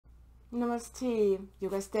Namaste.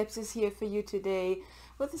 Yoga Steps is here for you today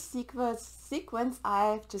with a sequence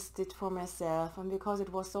I've just did for myself, and because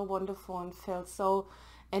it was so wonderful and felt so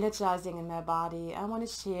energizing in my body, I want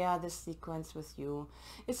to share this sequence with you.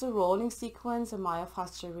 It's a rolling sequence, a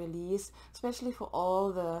myofascial release, especially for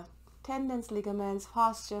all the tendons, ligaments,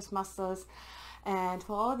 fascias, muscles, and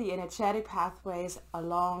for all the energetic pathways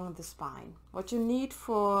along the spine. What you need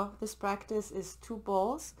for this practice is 2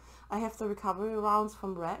 balls. I have the recovery rounds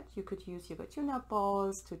from red. You could use your tune-up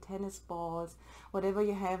balls, 2 tennis balls, whatever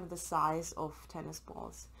you have the size of tennis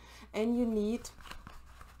balls. And you need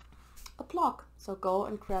a block. So go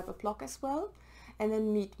and grab a block as well, and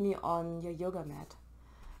then meet me on your yoga mat.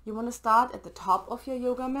 You want to start at the top of your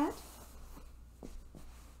yoga mat.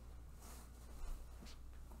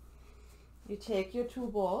 You take your 2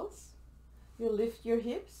 balls, you lift your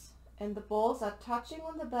hips, and the balls are touching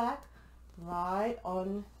on the back, right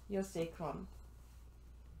on your sacrum.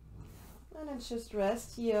 And then just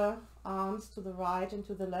rest here, arms to the right and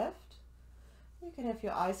to the left. You can have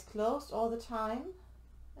your eyes closed all the time,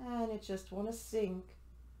 and you just want to sink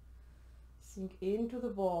into the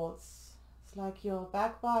balls. It's like your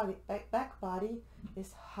back body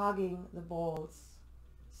is hugging the balls.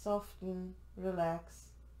 Soften, relax.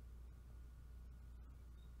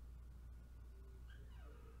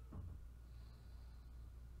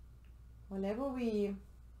 Whenever we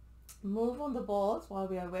move on the balls while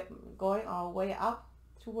we are going our way up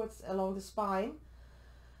towards along the spine,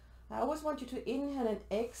 I always want you to inhale and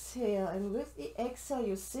exhale, and with the exhale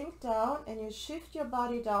you sink down and you shift your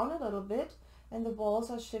body down a little bit, and the balls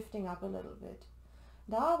are shifting up a little bit.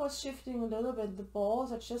 Now I was shifting a little bit, the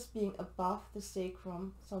balls are just being above the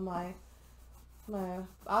sacrum, so my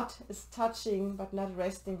butt is touching but not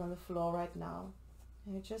resting on the floor right now.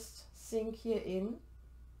 And you just sink here in.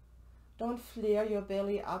 Don't flare your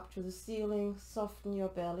belly up to the ceiling, soften your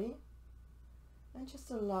belly, and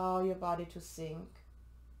just allow your body to sink.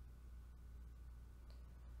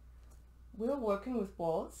 We're working with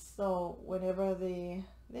balls, so whenever they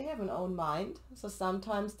have an own mind, so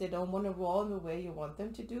sometimes they don't want to roll the way you want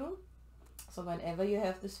them to do. So whenever you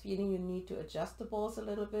have this feeling you need to adjust the balls a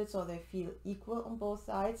little bit so they feel equal on both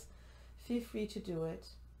sides, feel free to do it.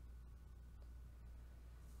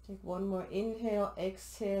 Take one more inhale,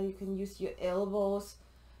 exhale. You can use your elbows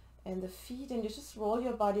and the feet, and you just roll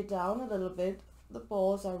your body down a little bit. The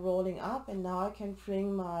balls are rolling up, and now I can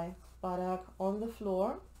bring my buttock on the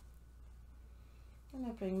floor, and I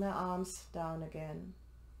bring my arms down again.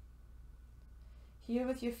 Here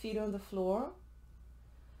with your feet on the floor,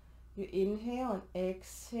 you inhale and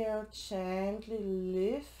exhale, gently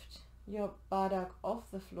lift your buttock off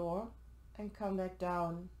the floor and come back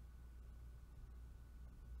down.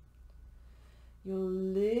 You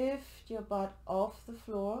lift your butt off the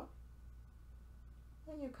floor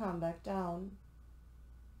and you come back down.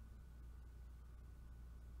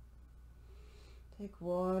 Take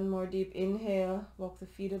one more deep inhale, walk the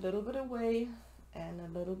feet a little bit away and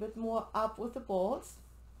a little bit more up with the balls.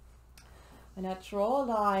 And I draw a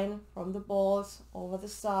line from the balls over the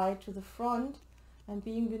side to the front and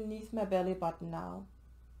being beneath my belly button now.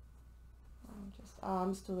 And just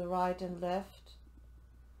arms to the right and left.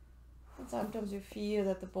 And sometimes you feel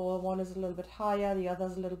that the ball one is a little bit higher, the other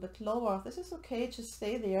is a little bit lower. This is okay, just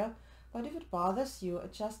stay there. But if it bothers you,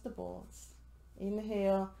 adjust the balls.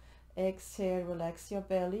 Inhale, exhale, relax your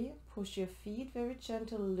belly. Push your feet very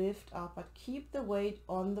gentle, lift up, but keep the weight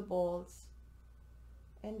on the balls.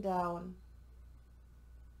 And down.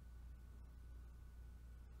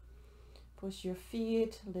 Push your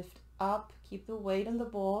feet, lift up, keep the weight on the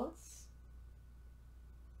balls.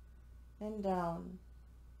 And down.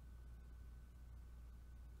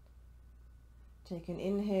 Take an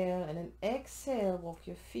inhale and an exhale, walk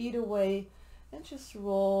your feet away and just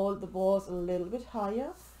roll the balls a little bit higher.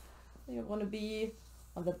 You want to be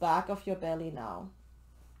on the back of your belly now.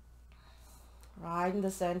 Right in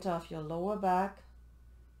the center of your lower back.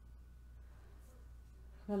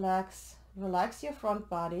 Relax your front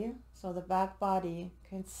body so the back body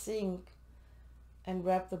can sink and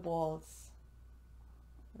wrap the balls.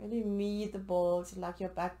 Really meet the balls like your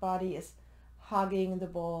back body is hugging the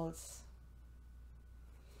balls.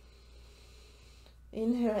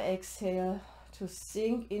 Inhale, exhale to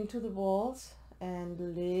sink into the balls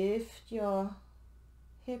and lift your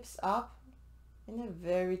hips up in a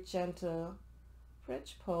very gentle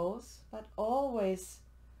bridge pose, but always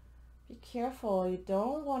be careful. You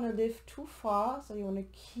don't want to lift too far, so you want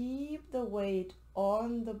to keep the weight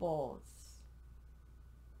on the balls.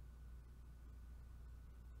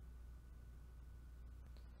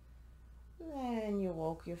 Then you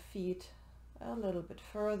walk your feet a little bit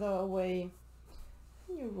further away.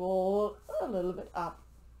 You roll a little bit up.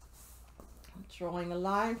 I'm drawing a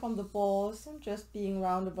line from the balls and just being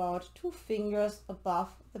round about 2 fingers above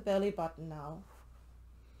the belly button now.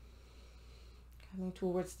 Coming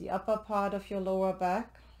towards the upper part of your lower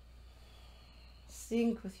back.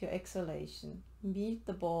 Sink with your exhalation. Meet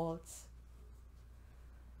the balls.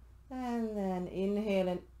 And then inhale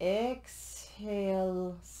and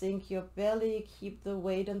exhale. Sink your belly. Keep the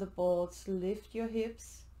weight on the balls. Lift your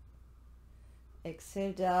hips.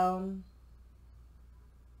 Exhale down.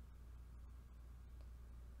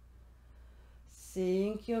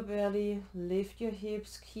 Sink your belly. Lift your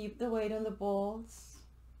hips. Keep the weight on the balls.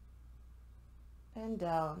 And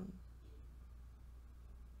down.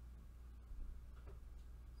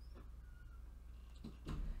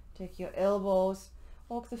 Take your elbows,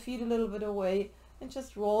 walk the feet a little bit away, and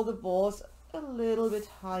just roll the balls a little bit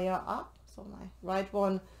higher up. So my right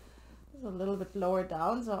one is a little bit lower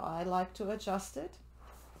down, so I like to adjust it.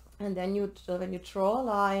 And then when you draw a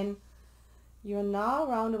line, you're now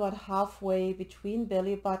around about halfway between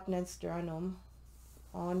belly button and sternum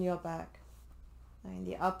on your back, in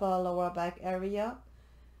the upper lower back area.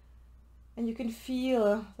 And you can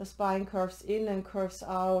feel the spine curves in and curves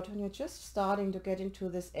out, and you're just starting to get into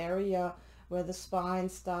this area where the spine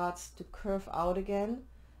starts to curve out again,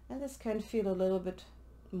 and this can feel a little bit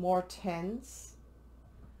more tense.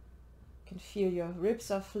 You can feel your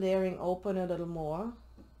ribs are flaring open a little more.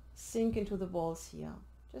 Sink into the balls here.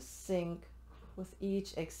 Just sink with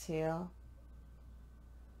each exhale.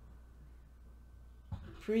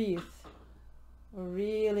 Breathe. A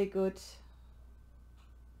really good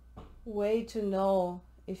way to know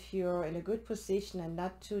if you're in a good position and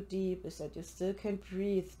not too deep is that you still can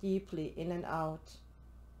breathe deeply in and out.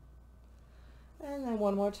 And then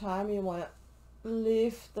one more time, you want to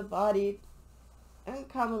lift the body and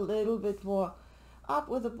come a little bit more up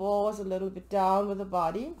with the balls, a little bit down with the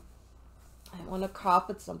body. I want to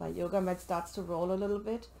carpet, so my yoga mat starts to roll a little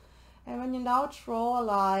bit. And when you now draw a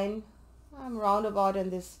line, I'm roundabout in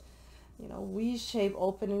this V-shape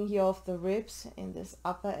opening here of the ribs in this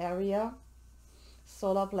upper area,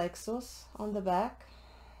 solar plexus on the back.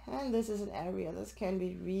 And this is an area that can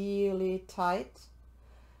be really tight.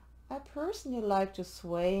 I personally like to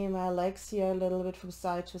sway my legs here a little bit from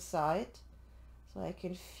side to side, so I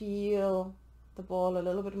can feel the ball a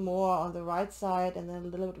little bit more on the right side and then a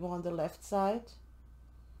little bit more on the left side.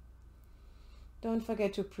 Don't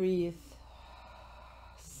forget to breathe.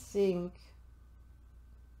 Sink.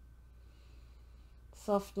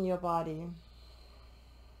 Soften your body.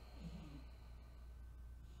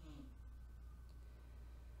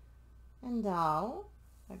 And now,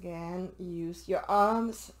 again, use your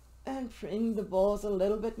arms and bring the balls a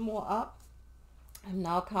little bit more up. I'm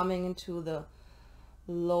now coming into the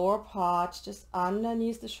lower part, just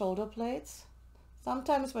underneath the shoulder blades.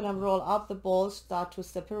 Sometimes when I roll up, the balls start to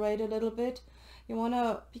separate a little bit. You want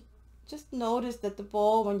to just notice that the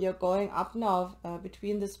ball, when you're going up now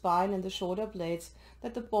between the spine and the shoulder blades,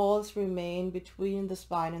 that the balls remain between the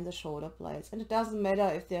spine and the shoulder blades. And it doesn't matter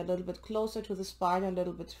if they're a little bit closer to the spine, a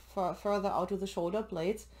little bit further out to the shoulder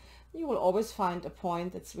blades. You will always find a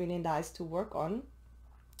point that's really nice to work on.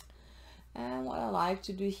 And what I like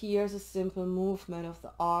to do here is a simple movement of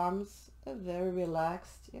the arms, a very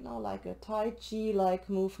relaxed, like a Tai Chi-like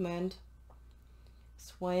movement.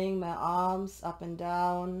 Swaying my arms up and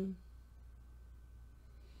down.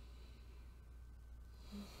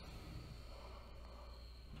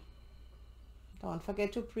 Don't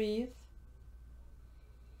forget to breathe.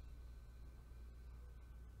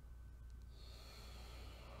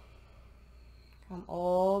 Come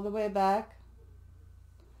all the way back.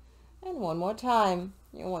 And one more time.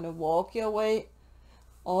 You want to walk your way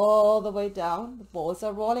all the way down. The balls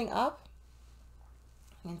are rolling up.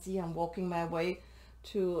 You can see I'm walking my way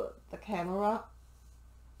to the camera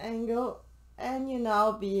angle. And you're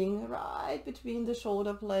now being right between the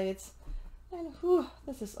shoulder blades. And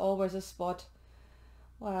this is always a spot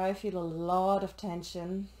where I feel a lot of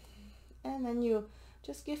tension. And then you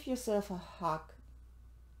just give yourself a hug.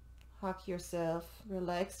 Hug yourself.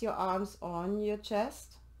 Relax your arms on your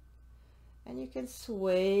chest. And you can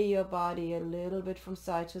sway your body a little bit from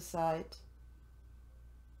side to side.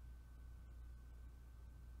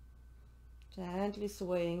 Gently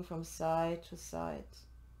swaying from side to side.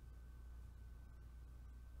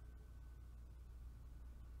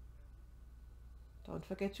 Don't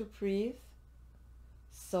forget to breathe.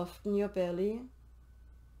 Soften your belly.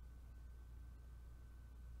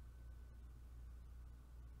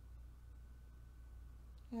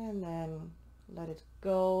 And then let it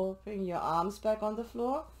go. Bring your arms back on the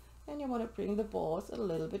floor. And you want to bring the balls a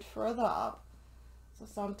little bit further up. So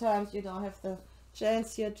sometimes you don't have the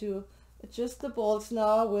chance here to adjust the balls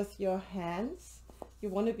now with your hands. You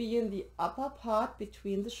want to be in the upper part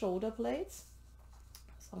between the shoulder blades.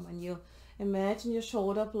 So when you imagine your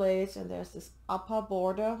shoulder blades and there's this upper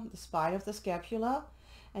border, the spine of the scapula,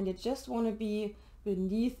 and you just want to be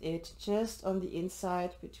beneath it, just on the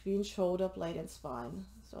inside between shoulder blade and spine.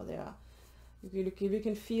 So there, you really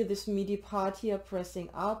can feel this meaty part here pressing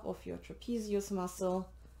up of your trapezius muscle,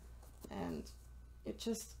 and you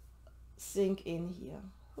just sink in here.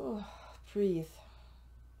 Ooh, breathe.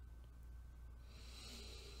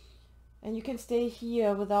 And you can stay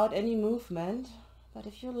here without any movement, but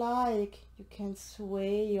if you like, you can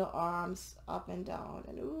sway your arms up and down.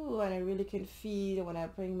 And ooh, and I really can feel when I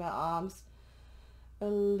bring my arms a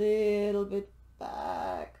little bit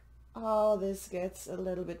back, how this gets a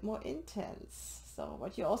little bit more intense. So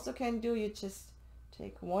what you also can do, you just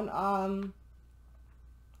take one arm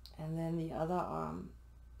and then the other arm.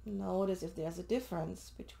 Notice if there's a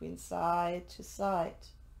difference between side to side.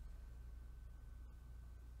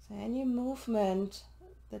 So any movement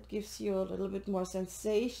that gives you a little bit more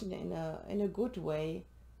sensation in a good way,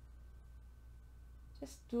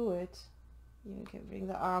 just do it. You can bring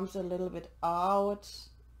the arms a little bit out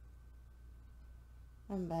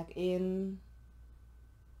and back in.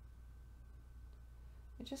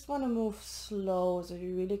 You just want to move slow so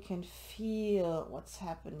you really can feel what's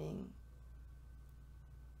happening.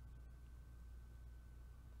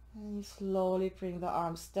 And you slowly bring the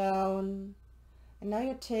arms down. And now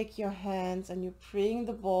you take your hands and you bring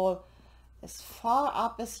the ball as far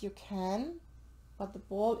up as you can, but the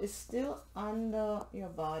ball is still under your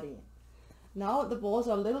body. Now the balls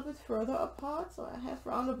are a little bit further apart, so I have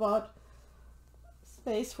round about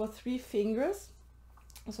space for 3 fingers.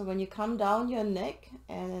 So when you come down your neck,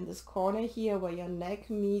 and in this corner here where your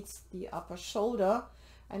neck meets the upper shoulder,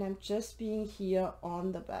 and I'm just being here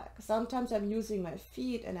on the back. Sometimes I'm using my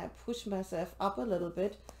feet and I push myself up a little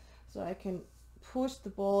bit so I can push the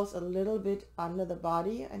balls a little bit under the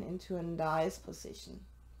body and into a nice position.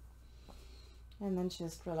 And then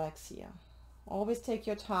just relax here. Always take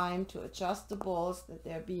your time to adjust the balls, that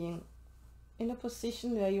they're being in a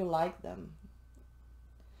position where you like them.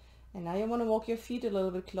 And now you want to walk your feet a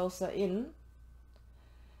little bit closer in,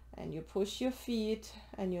 and you push your feet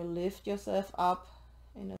and you lift yourself up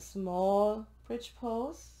in a small bridge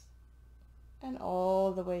pose and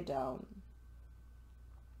all the way down.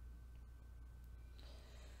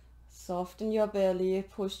 Soften your belly,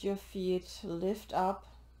 push your feet, lift up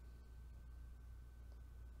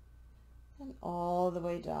and all the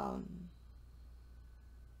way down.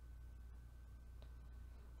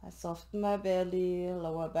 I soften my belly,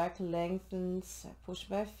 lower back lengthens, I push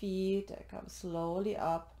my feet, I come slowly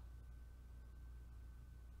up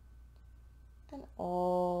and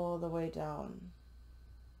all the way down.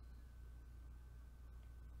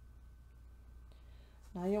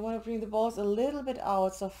 Now you want to bring the balls a little bit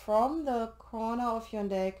out, so from the corner of your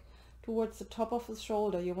neck towards the top of the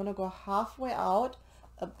shoulder, you want to go halfway out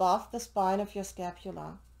above the spine of your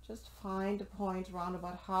scapula. Just find a point round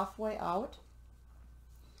about halfway out.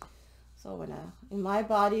 So when in my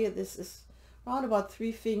body, this is round about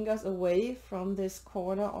 3 fingers away from this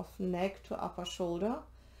corner of neck to upper shoulder.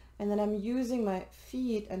 And then I'm using my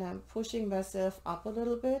feet and I'm pushing myself up a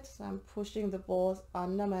little bit. So I'm pushing the balls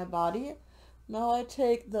under my body. Now I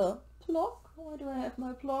take the block. Why do I have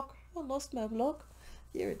my block? I lost my block.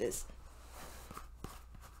 Here it is.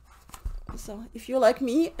 So if you're like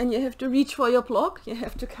me and you have to reach for your block, you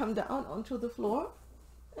have to come down onto the floor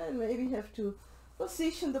and maybe have to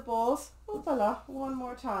position the balls, hoopala, one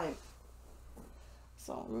more time.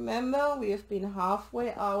 So remember, we have been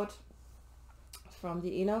halfway out from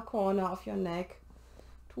the inner corner of your neck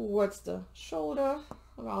towards the shoulder,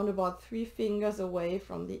 around about 3 fingers away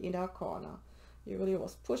from the inner corner. You really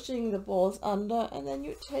was pushing the balls under, and then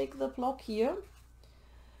you take the block here.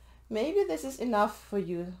 Maybe this is enough for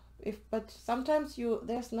you, but sometimes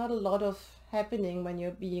there's not a lot of happening when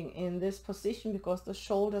you're being in this position because the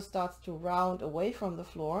shoulder starts to round away from the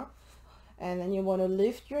floor, and then you want to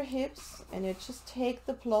lift your hips and you just take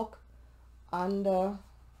the block under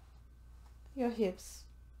your hips,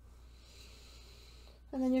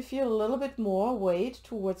 and then you feel a little bit more weight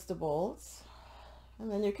towards the balls,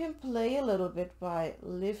 and then you can play a little bit by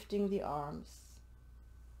lifting the arms.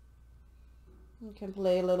 You can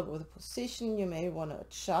play a little bit with the position. You may want to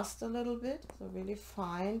adjust a little bit, so really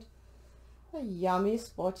find a yummy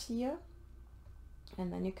spot here,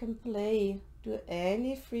 and then you can do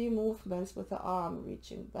any free movements with the arm,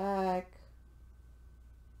 reaching back,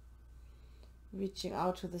 reaching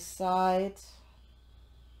out to the side,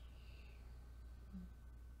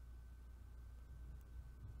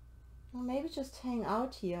 Or maybe just hang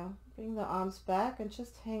out here. Bring the arms back and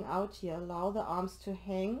just hang out here. Allow the arms to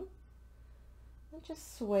hang and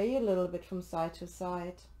just sway a little bit from side to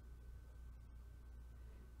side.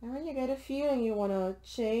 And when you get a feeling you want to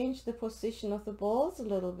change the position of the balls a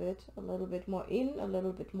little bit more in, a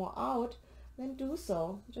little bit more out, then do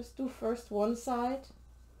so. Just do first one side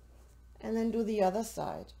and then do the other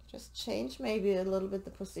side. Just change maybe a little bit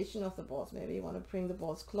the position of the balls. Maybe you want to bring the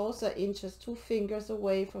balls closer in, just 2 fingers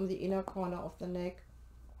away from the inner corner of the neck.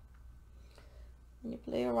 And you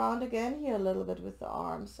play around again here a little bit with the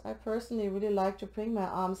arms. I personally really like to bring my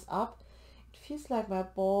arms up. It feels like my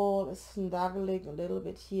ball is snuggling a little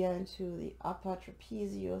bit here into the upper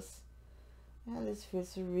trapezius. And this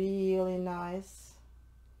feels really nice.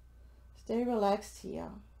 Stay relaxed here.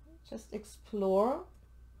 Just explore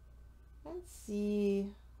and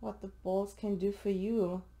see what the balls can do for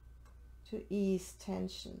you to ease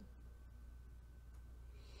tension.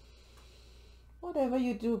 Whatever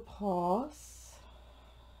you do, pause.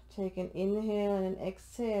 Take an inhale and an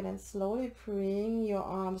exhale and slowly bring your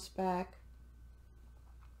arms back.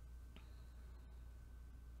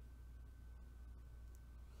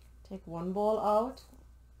 Take one ball out.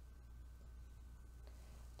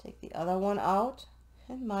 Take the other one out.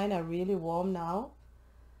 And mine are really warm now.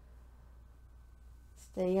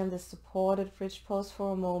 Stay in this supported bridge pose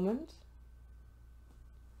for a moment.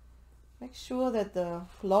 Make sure that the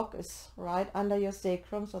block is right under your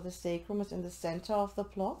sacrum, so the sacrum is in the center of the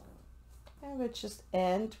block. And we'll just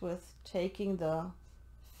end with taking the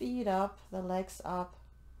feet up, the legs up,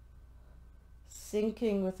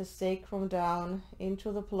 sinking with the sacrum down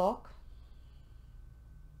into the block.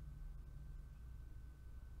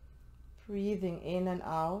 Breathing in and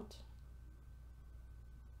out.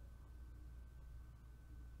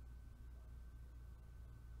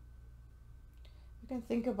 You can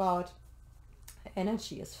think about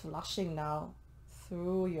energy is flushing now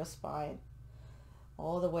through your spine,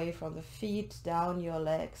 all the way from the feet down your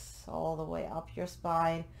legs, all the way up your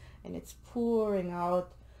spine, and it's pouring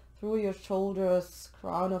out through your shoulders,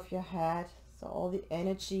 crown of your head. So all the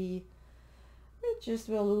energy,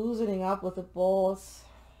 we're loosening up with the balls.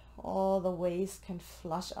 All the waste can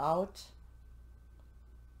flush out.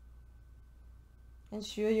 And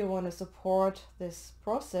sure, you want to support this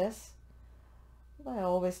process by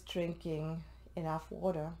always drinking enough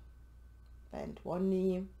water. Bend one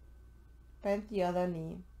knee, bend the other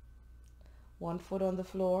knee. One foot on the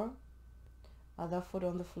floor, other foot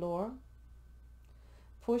on the floor.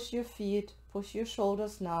 Push your feet, push your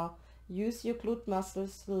shoulders now. Use your glute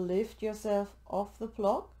muscles to lift yourself off the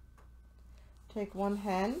block. Take one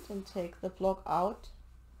hand and take the block out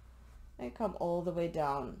and come all the way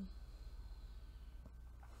down.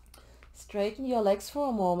 Straighten your legs for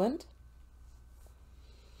a moment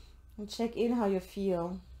and check in how you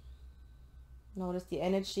feel. Notice the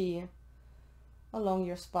energy along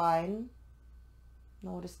your spine.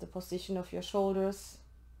 Notice the position of your shoulders.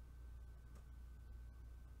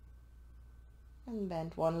 And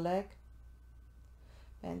bend one leg,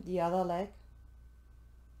 bend the other leg.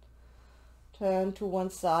 Turn to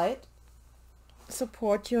one side.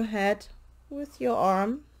 Support your head with your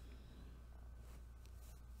arm.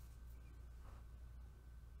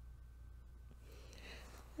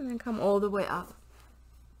 And then come all the way up.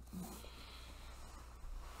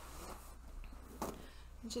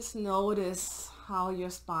 Just notice how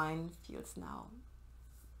your spine feels now.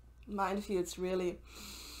 Mine feels really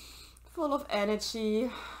full of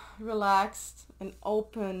energy, relaxed and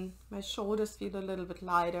open. My shoulders feel a little bit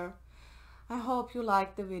lighter. I hope you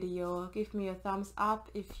liked the video. Give me a thumbs up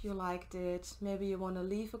if you liked it. Maybe you want to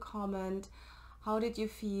leave a comment. How did you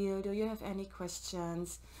feel? Do you have any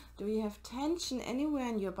questions? Do you have tension anywhere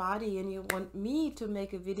in your body and you want me to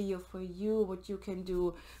make a video for you, what you can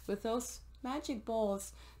do with those magic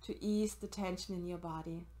balls to ease the tension in your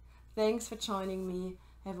body? Thanks for joining me.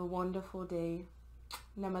 Have a wonderful day.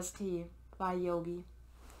 Namaste. Bye, Yogi.